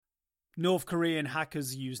North Korean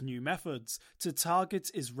hackers use new methods to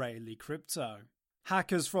target Israeli crypto.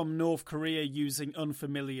 Hackers from North Korea using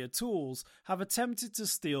unfamiliar tools have attempted to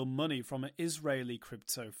steal money from an Israeli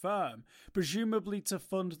crypto firm, presumably to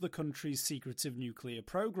fund the country's secretive nuclear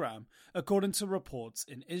program, according to reports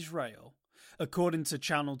in Israel. According to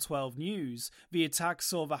Channel 12 News, the attack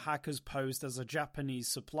saw the hackers posed as a Japanese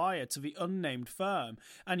supplier to the unnamed firm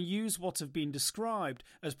and use what have been described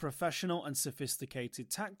as professional and sophisticated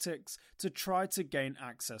tactics to try to gain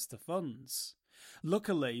access to funds.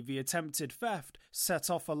 Luckily, the attempted theft set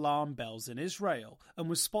off alarm bells in Israel and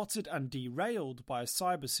was spotted and derailed by a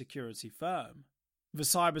cybersecurity firm. The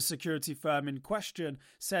cybersecurity firm in question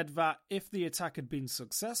said that if the attack had been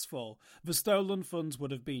successful, the stolen funds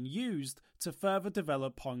would have been used to further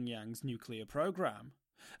develop Pyongyang's nuclear program.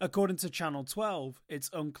 According to Channel 12, it's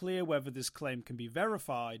unclear whether this claim can be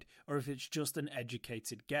verified or if it's just an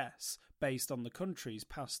educated guess based on the country's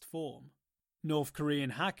past form. North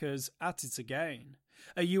Korean hackers at it again.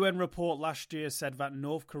 A UN report last year said that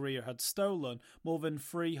North Korea had stolen more than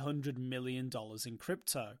 $300 million in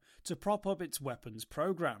crypto to prop up its weapons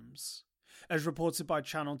programs. As reported by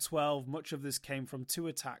Channel 12, much of this came from two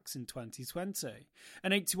attacks in 2020,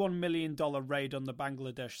 an $81 million raid on the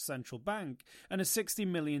Bangladesh Central Bank and a $60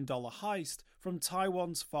 million heist from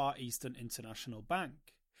Taiwan's Far Eastern International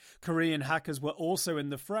Bank. Korean hackers were also in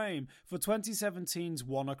the frame for 2017's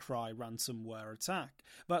WannaCry ransomware attack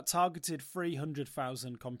that targeted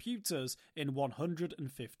 300,000 computers in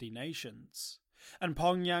 150 nations. And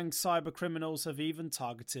Pyongyang cybercriminals have even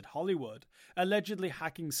targeted Hollywood, allegedly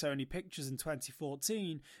hacking Sony Pictures in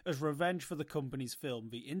 2014 as revenge for the company's film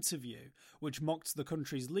The Interview, which mocked the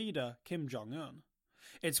country's leader, Kim Jong-un.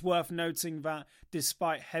 It's worth noting that,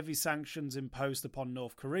 despite heavy sanctions imposed upon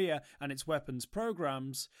North Korea and its weapons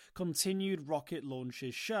programs, continued rocket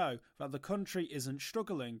launches show that the country isn't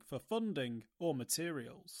struggling for funding or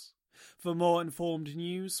materials. For more informed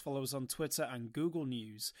news, follow us on Twitter and Google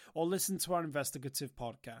News, or listen to our investigative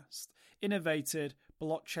podcast, Innovated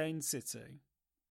Blockchain City.